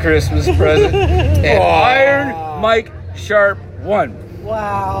gave him a Christmas present, and Iron Mike Sharp won.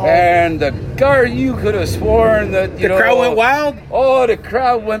 Wow. And the guard, you could have sworn that The crowd went wild? Oh, the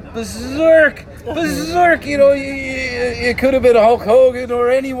crowd went berserk. Berserk, it could have been Hulk Hogan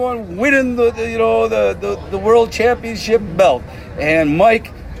or anyone winning the world championship belt. And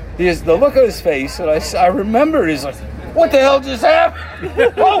Mike, the look on his face, and I remember, he's like, what the hell just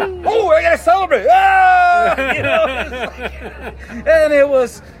happened? oh, I gotta celebrate! Ah! And it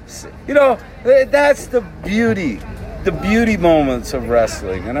was, that's the beauty moments of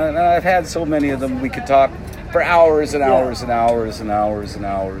wrestling, and I've had so many of them. We could talk for hours and hours and hours and hours and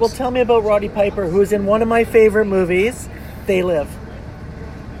hours. Well, tell me about Roddy Piper, who's in one of my favorite movies, They Live.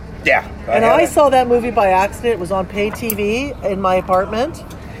 Yeah. I saw that movie by accident. It was on pay TV in my apartment.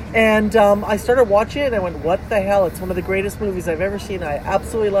 And I started watching it and I went, what the hell? It's one of the greatest movies I've ever seen. I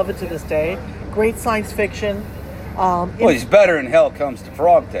absolutely love it to this day. Great science fiction. He's better in Hell Comes to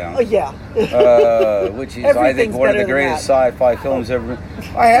Frogtown. Oh, yeah. Which is, I think, one of the greatest sci-fi films ever.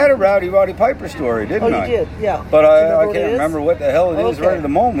 I had a Roddy Piper story, didn't I? Oh, you did, yeah. But I can't remember what the hell it is right at the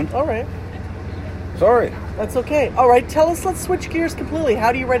moment. All right. Sorry. That's okay. All right, let's switch gears completely.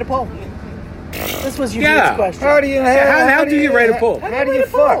 How do you write a poem? This was your next question. How do you write a poem? How do you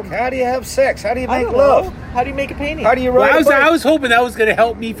fuck? How do you have sex? How do you make love? How do you make a painting? How do you write I was hoping that was going to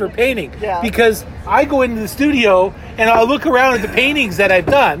help me for painting. Yeah. Because I go into the studio and I'll look around at the paintings that I've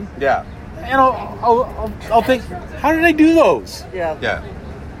done. Yeah. And I'll think, how did I do those? Yeah. Yeah.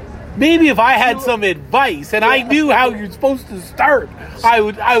 Maybe if I had some advice and I knew how you're supposed to start, I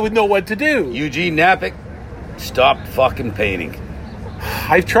would know what to do. Eugene Napick, stop fucking painting.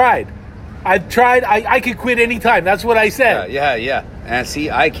 I've tried. I could quit any time. That's what I said. Yeah. And see,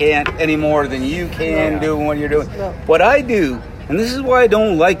 I can't any more than you can doing what you're doing. No. What I do, and this is why I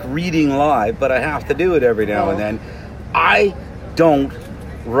don't like reading live, but I have to do it every now and then. I don't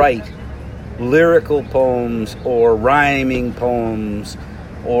write lyrical poems or rhyming poems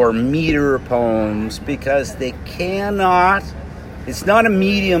or meter poems because they cannot. It's not a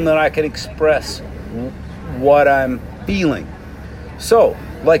medium that I can express what I'm feeling. So,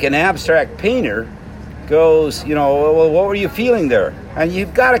 like an abstract painter goes, well, what were you feeling there? And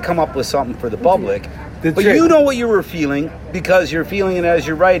you've got to come up with something for the public. But you know what you were feeling because you're feeling it as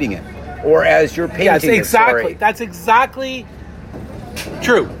you're writing it or as you're painting Yes, exactly. it. Sorry. That's exactly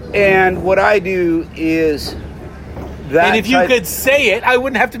true. And what I do is that. And if you could say it, I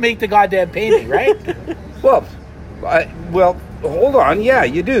wouldn't have to make the goddamn painting, right? Well, hold on. Yeah,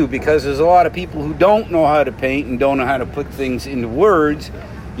 you do, because there's a lot of people who don't know how to paint and don't know how to put things into words,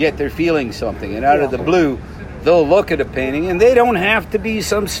 yet they're feeling something. And out of the blue, they'll look at a painting, and they don't have to be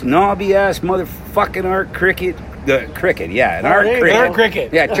some snobby-ass motherfucking art cricket. Art cricket. Yeah,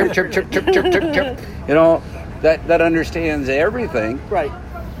 chirp, chirp, chirp, chirp, chirp, chirp, chirp. That understands everything. Right.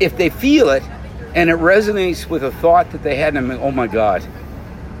 If they feel it, and it resonates with a thought that they had, and oh my God,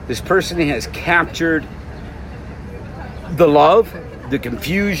 this person has captured the love, the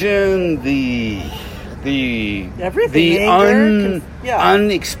confusion, the everything, anger,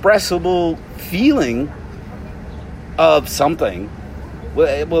 unexpressible feeling of something.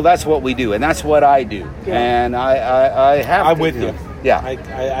 Well, that's what we do, and that's what I do, and I have. I'm with you. Yeah,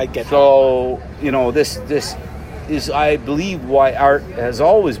 I get. So this is, I believe, why art has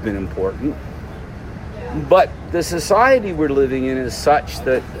always been important. But the society we're living in is such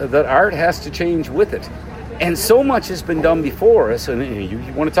that art has to change with it. And so much has been done before us. And you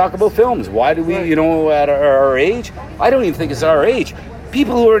want to talk about films. Why do we, at our age? I don't even think it's our age.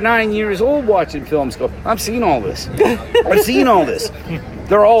 People who are 9 years old watching films go, I've seen all this. I've seen all this.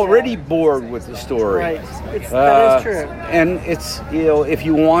 They're already bored with the story. Right. That is true. And it's, if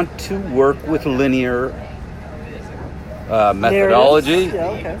you want to work with linear methodology,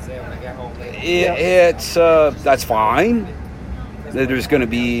 it's that's fine. There's going to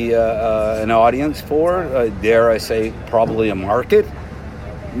be an audience for it. Dare I say, probably a market,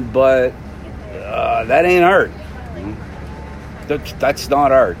 but that ain't art. That's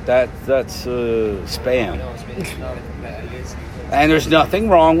not art. That's spam. And there's nothing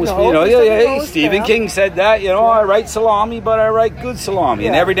wrong with Stephen King said that. I write salami, but I write good salami.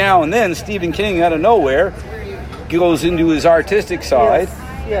 And every now and then, Stephen King out of nowhere goes into his artistic side.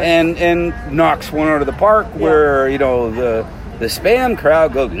 Yes. And knocks one out of the park where the spam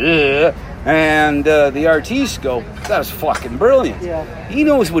crowd goes ugh, and the artists go, that's fucking brilliant. He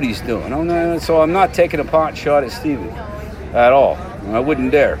knows what he's doing. So I'm not taking a pot shot at Stephen at all. I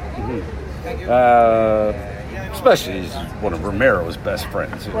wouldn't dare. especially he's one of Romero's best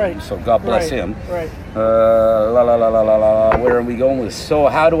friends. Right. So God bless Right. him. Right. Where are we going with? So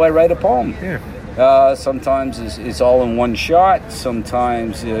how do I write a poem? Yeah. Sometimes it's all in one shot.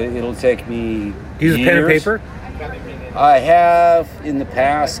 Sometimes it'll take me Use a pen and years. paper. I have in the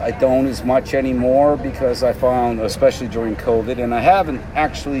past. I don't as much anymore because I found, especially during COVID, and I haven't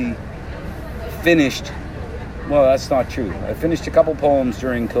actually finished. Well, that's not true. I finished a couple poems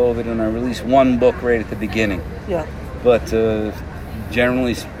during COVID, and I released one book right at the beginning. Yeah. But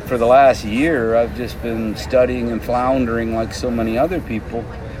generally, for the last year, I've just been studying and floundering like so many other people,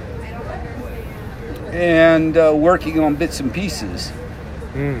 and working on bits and pieces,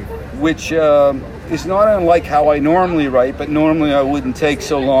 which is not unlike how I normally write, but normally I wouldn't take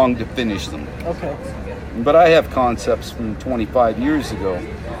so long to finish them. Okay. But I have concepts from 25 years ago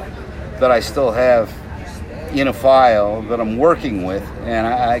that I still have in a file that I'm working with, and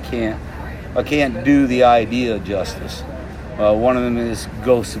I can't do the idea justice. One of them is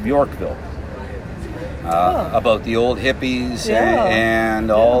Ghosts of Yorkville, about the old hippies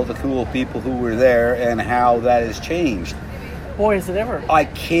and all the cool people who were there and how that has changed. Boy, is it ever. I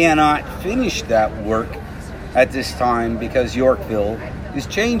cannot finish that work at this time because Yorkville is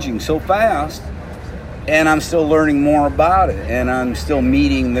changing so fast, and I'm still learning more about it, and I'm still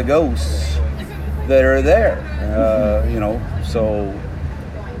meeting the ghosts that are there. So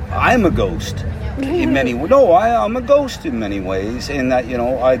I'm a ghost in many ways. No, I'm a ghost in many ways, in that,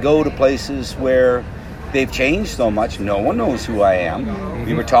 I go to places where they've changed so much, no one knows who I am.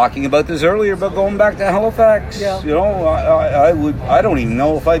 We were talking about this earlier about going back to Halifax. Yeah. I don't even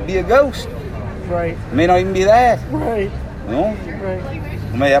know if I'd be a ghost. Right. I may not even be that. Right. Right.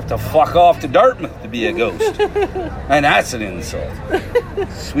 I may have to fuck off to Dartmouth to be a ghost. And that's an insult.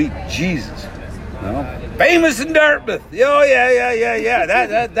 Sweet Jesus. Famous in Dartmouth. Oh, yeah.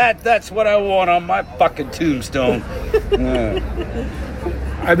 That's what I want on my fucking tombstone.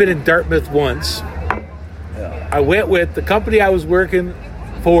 I've been in Dartmouth once. I went with the company I was working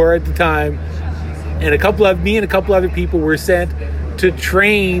for at the time, and me and a couple other people were sent to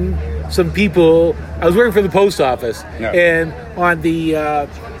train some people. I was working for the post office, and on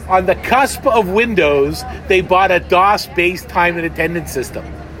the cusp of Windows, they bought a DOS-based time and attendance system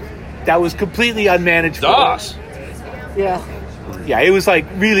that was completely unmanageable. DOS? Yeah. Yeah, it was like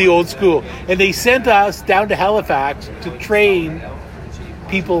really old school. And they sent us down to Halifax to train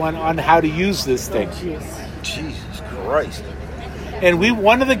people on how to use this thing. Jesus Christ. And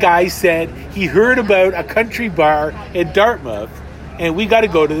one of the guys said he heard about a country bar in Dartmouth, and we got to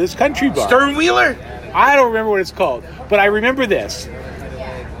go to this country bar. Sternwheeler? I don't remember what it's called, but I remember this.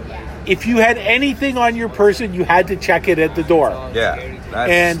 If you had anything on your person, you had to check it at the door. Yeah.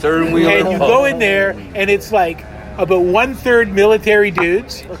 That's And Sternwheeler. you go in there, and it's like about 1/3 military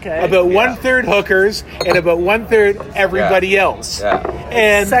dudes, Okay. about 1/3 hookers, and about 1/3 everybody else. Yeah.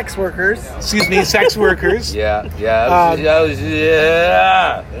 And Sex workers. sex workers. Yeah.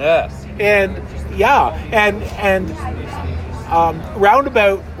 And round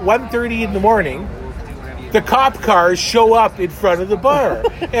about 1:30 in the morning, the cop cars show up in front of the bar.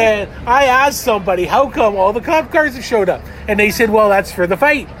 And I asked somebody, how come all the cop cars have showed up? And they said, well, that's for the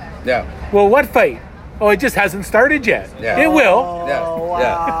fight. Yeah. Well, what fight? Oh, it just hasn't started yet. Yeah. It will. Oh,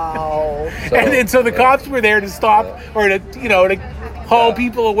 wow. And so the cops were there to stop or to haul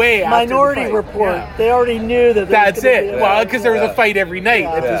people away. after the Minority fight. Report. Yeah. They already knew that. That's there was it. gonna be Well, because there was a fight every night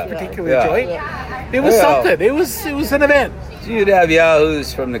at Yeah. this particular Yeah. joint. It was something. It was an event. So you'd have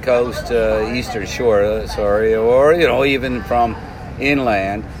yahoos from the coast, eastern shore, or even from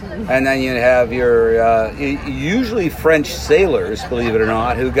inland, and then you'd have your usually French sailors, believe it or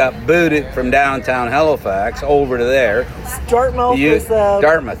not, who got booted from downtown Halifax over to there. Dartmouth is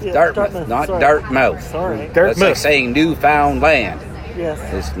Dartmouth, not sorry. Dartmouth. Sorry. That's like saying Newfoundland. Yes.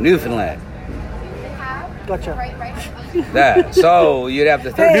 It's Newfoundland. Gotcha. That. So you'd have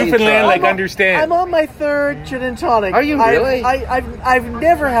the 13th Newfoundland, tribe. understand. I'm on my third gin and tonic. Are you really? I've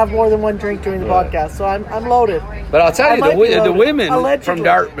never had more than one drink during the podcast, so I'm loaded. But I'll tell I you, might be the loaded. women Allegedly. from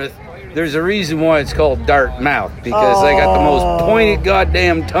Dartmouth, there's a reason why it's called Dartmouth, because they got the most pointed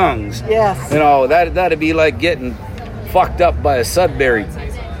goddamn tongues. Yes. That'd be like getting fucked up by a Sudbury.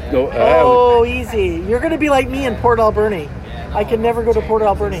 Easy. You're going to be like me in Port Alberni. I can never go to Port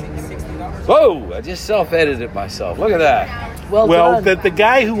Alberni. Whoa! I just self-edited myself. Look at that. Well done. the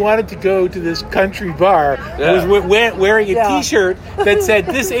guy who wanted to go to this country bar was wearing a Yeah. T-shirt that said,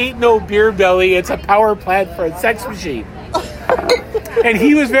 "This ain't no beer belly, it's a power plant for a sex machine." And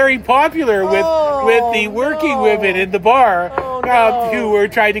he was very popular with the working women in the bar who were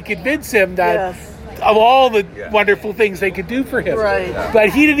trying to convince him that of all the wonderful things they could do for him. Right. But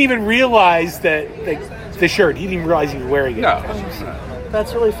he didn't even realize that the shirt. He didn't even realize he was wearing it. No.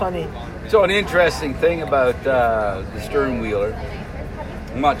 That's really funny. So an interesting thing about the stern wheeler,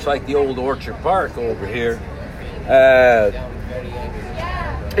 much like the old Orchard Park over here,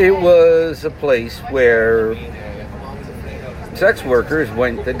 it was a place where sex workers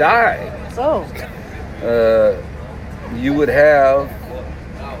went to die. Oh, You would have,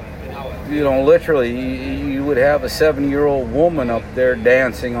 literally, you would have a 70-year-old woman up there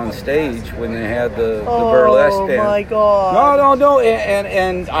dancing on stage when they had the burlesque dance. Oh my God! No,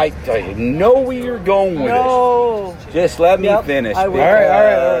 and I know where you're going with No. this. Just let me finish. I will.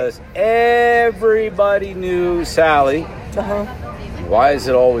 Because everybody knew Sally. Uh-huh. Why is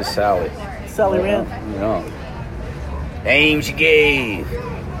it always Sally? Sally Rand. No. Name she gave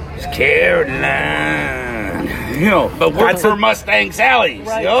was Caroline. But we're for Mustang Sally's.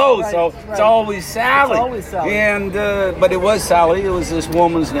 Right, So right. it's always Sally. It's always Sally. And but it was Sally. It was this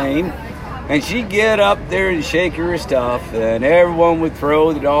woman's name. And she'd get up there and shake her stuff, and everyone would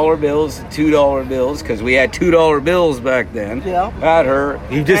throw the dollar bills, the $2 bills, because we had $2 bills back then, at her.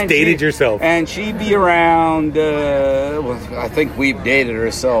 You just dated yourself. And she'd be around, I think we've dated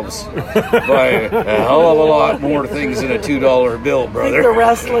ourselves by a hell of a lot more things than a $2 bill, I think brother. the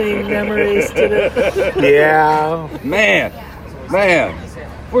wrestling memories did it. Yeah. Man,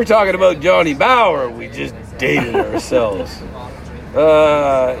 we're talking about Johnny Bauer. We just dated ourselves.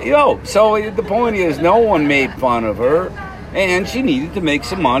 So the point is, no one made fun of her, and she needed to make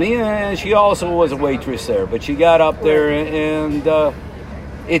some money, and she also was a waitress there. But she got up there, and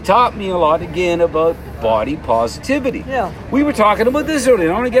it taught me a lot again about body positivity. Yeah. We were talking about this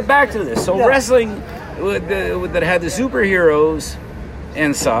earlier. I want to get back to this. So wrestling that had the superheroes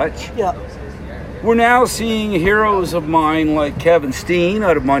and such. Yeah. We're now seeing heroes of mine like Kevin Steen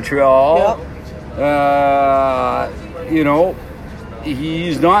out of Montreal.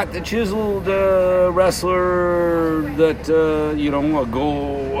 He's not the chiseled wrestler that,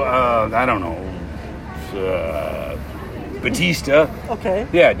 Batista. Okay.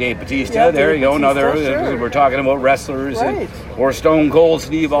 Yeah, Dave Batista. Yeah, there Dave you go. Another. Batista, sure. We're talking about wrestlers, Right. or Stone Cold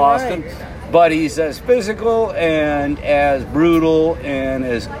Steve Austin. Right. But he's as physical and as brutal and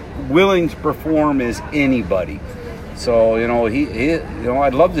as willing to perform as anybody. So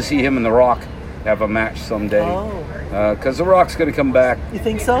I'd love to see him and The Rock have a match someday. Because The Rock's going to come back. You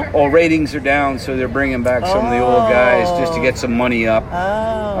think so? Oh, ratings are down, so they're bringing back some of the old guys just to get some money up.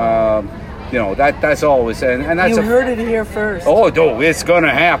 That's always and that's You heard it here first. Oh, no, it's going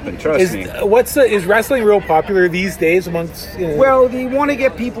to happen. Trust me. Is wrestling real popular these days amongst? Well, they want to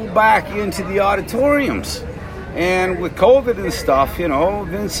get people back into the auditoriums. And with COVID and stuff,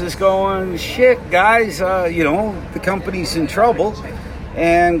 Vince is going, shit, guys, the company's in trouble.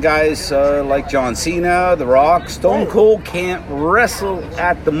 And guys like John Cena, The Rock, Stone Cold can't wrestle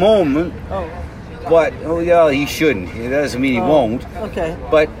at the moment. But, he shouldn't. It doesn't mean he won't. Okay.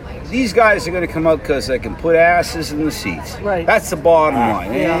 But these guys are going to come out because they can put asses in the seats. Right. That's the bottom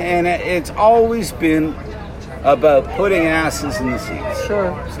line. Yeah. And it's always been about putting asses in the seats.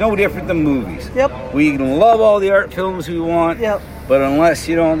 Sure. It's no different than movies. Yep. We can love all the art films we want. Yep. But unless,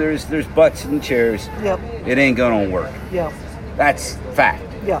 there's butts in chairs, Yep. it ain't going to work. Yeah. That's fact.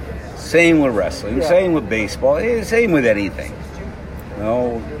 Yeah. Same with wrestling. Yeah. Same with baseball. Same with anything.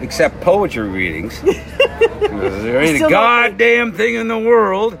 Except poetry readings. There ain't a goddamn thing in the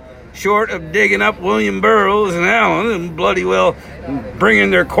world short of digging up William Burroughs and Allen and bloody well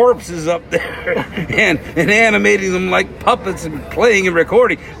bringing their corpses up there and animating them like puppets and playing and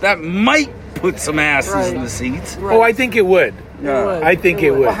recording. That might put some asses in the seats. Right. Oh, I think it would. Yeah. I think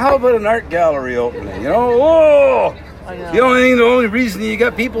it would. Well, how about an art gallery opening? The only reason you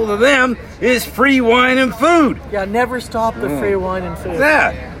got people to them is free wine and food. Yeah, never stop the free wine and food.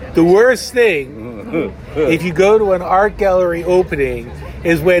 That. The worst thing, if you go to an art gallery opening,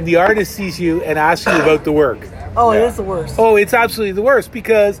 is when the artist sees you and asks you about the work. Oh, it is the worst. Oh, it's absolutely the worst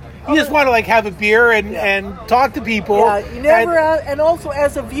because you just want to have a beer and talk to people. Yeah, you never. And also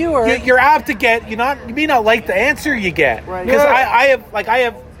as a viewer, you're apt to get. You may not like the answer you get. Right. Because I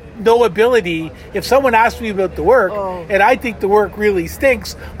have no ability. If someone asks me about the work and I think the work really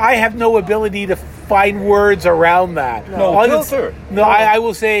stinks, I have no ability to find words around that. I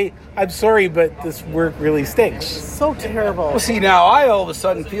will say, I'm sorry, but this work really stinks. So terrible. Well, see, now I all of a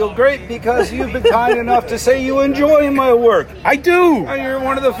sudden feel great because you've been kind enough to say you enjoy my work. I do. And you're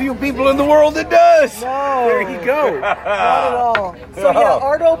one of the few people in the world that does. No. There you go. Not at all. So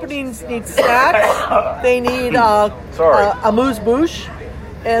art openings need snacks. They need amuse-bouche,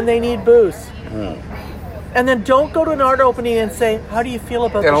 and they need booze. And then don't go to an art opening and say, "How do you feel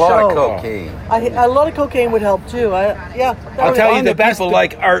about And the a show?" lot of cocaine. A lot of cocaine would help too. I'll tell you, the best people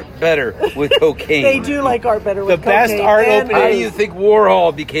like art better with cocaine. They do like art better with The best cocaine. art and opening- How do you think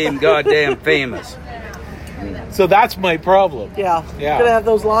Warhol became goddamn famous? So that's my problem. Yeah. Yeah. Gotta have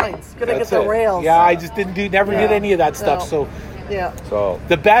those lines. Gotta That's get the it. rails. Yeah, I just never did Yeah. any of that stuff. No. So Yeah. So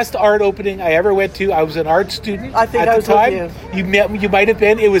the best art opening I ever went to, I was an art student I think at I the was with time. You might have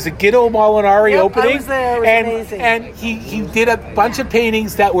been. It was a Guido Molinari Yep, I opening. was there. It was and, amazing. And he did a bunch of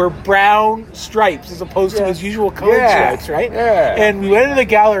paintings that were brown stripes as opposed to Yes. his usual colored Yeah, stripes, right? yeah. And we went into the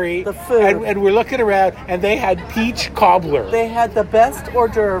gallery The food. and we're looking around and they had peach cobbler. They had the best hors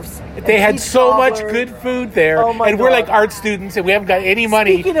d'oeuvres. They had Peach so much cobbler. good food there, Oh my and we're God. like art students, and we haven't got any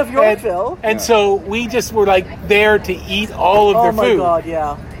money. Speaking of Yorkville. and so we just were like there to eat all of Oh their my food. God,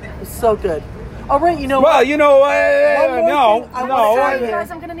 yeah. It's so good. All right, you know well, what? you know, One more no, thing I no, wanna Sorry, say. you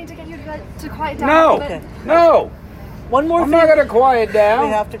guys, I'm gonna need to get you to quiet down. no, a bit. Okay. no. One more I'm thing. not gonna quiet We down.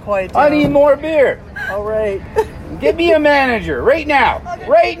 have to quiet down. I need more beer. All right. Give me a manager right now.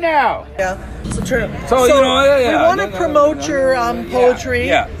 Right now. Yeah. So turn. So, you know, yeah, we want to no, no, promote no, no, your no, poetry.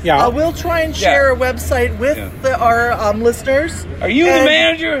 yeah. Yeah. We'll try and share Yeah. a website with Yeah. our listeners. Are you the And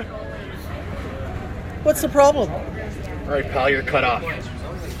manager? What's the problem? All right, pal, you're cut off.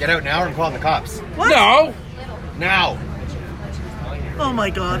 Get out now or I'm calling the cops. What? No. Now! Oh my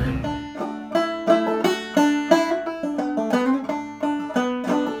God.